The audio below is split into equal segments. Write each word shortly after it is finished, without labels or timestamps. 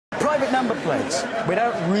private number plates. We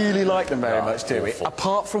don't really like them very much, do we?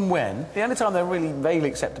 Apart from when... The only time they're really vaguely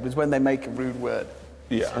acceptable is when they make a rude word.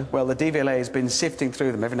 Yeah. Well, the dvla has been sifting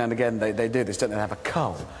through them. Every now and again they do this, don't they? They have a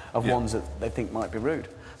cull of ones that they think might be rude.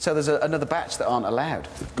 So there's another batch that aren't allowed.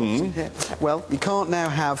 Yeah. Well, you can't now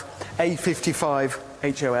have A55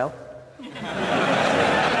 HOL.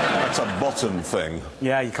 That's a bottom thing.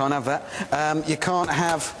 Yeah, you can't have that. You can't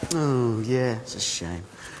have... Oh, yeah, it's a shame.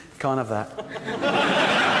 Can't have that.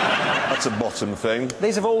 That's a bottom thing.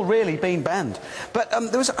 These have all really been banned. But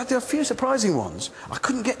there were a few surprising ones. I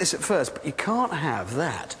couldn't get this at first, but you can't have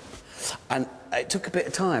that. And it took a bit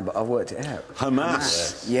of time, but I've worked it out.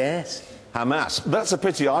 Hamas. Yes. Hamas. That's a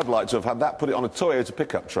pity. I'd like to have had that, put it on a Toyota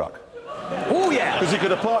pickup truck. Oh, yeah! Because you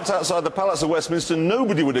could have parked outside the Palace of Westminster,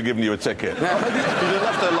 nobody would have given you a ticket. No. You'd have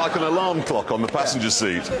left there like an alarm clock on the passenger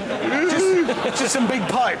seat. Just some big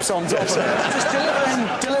pipes on top of it.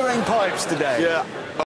 Just delivering pipes today. Yeah.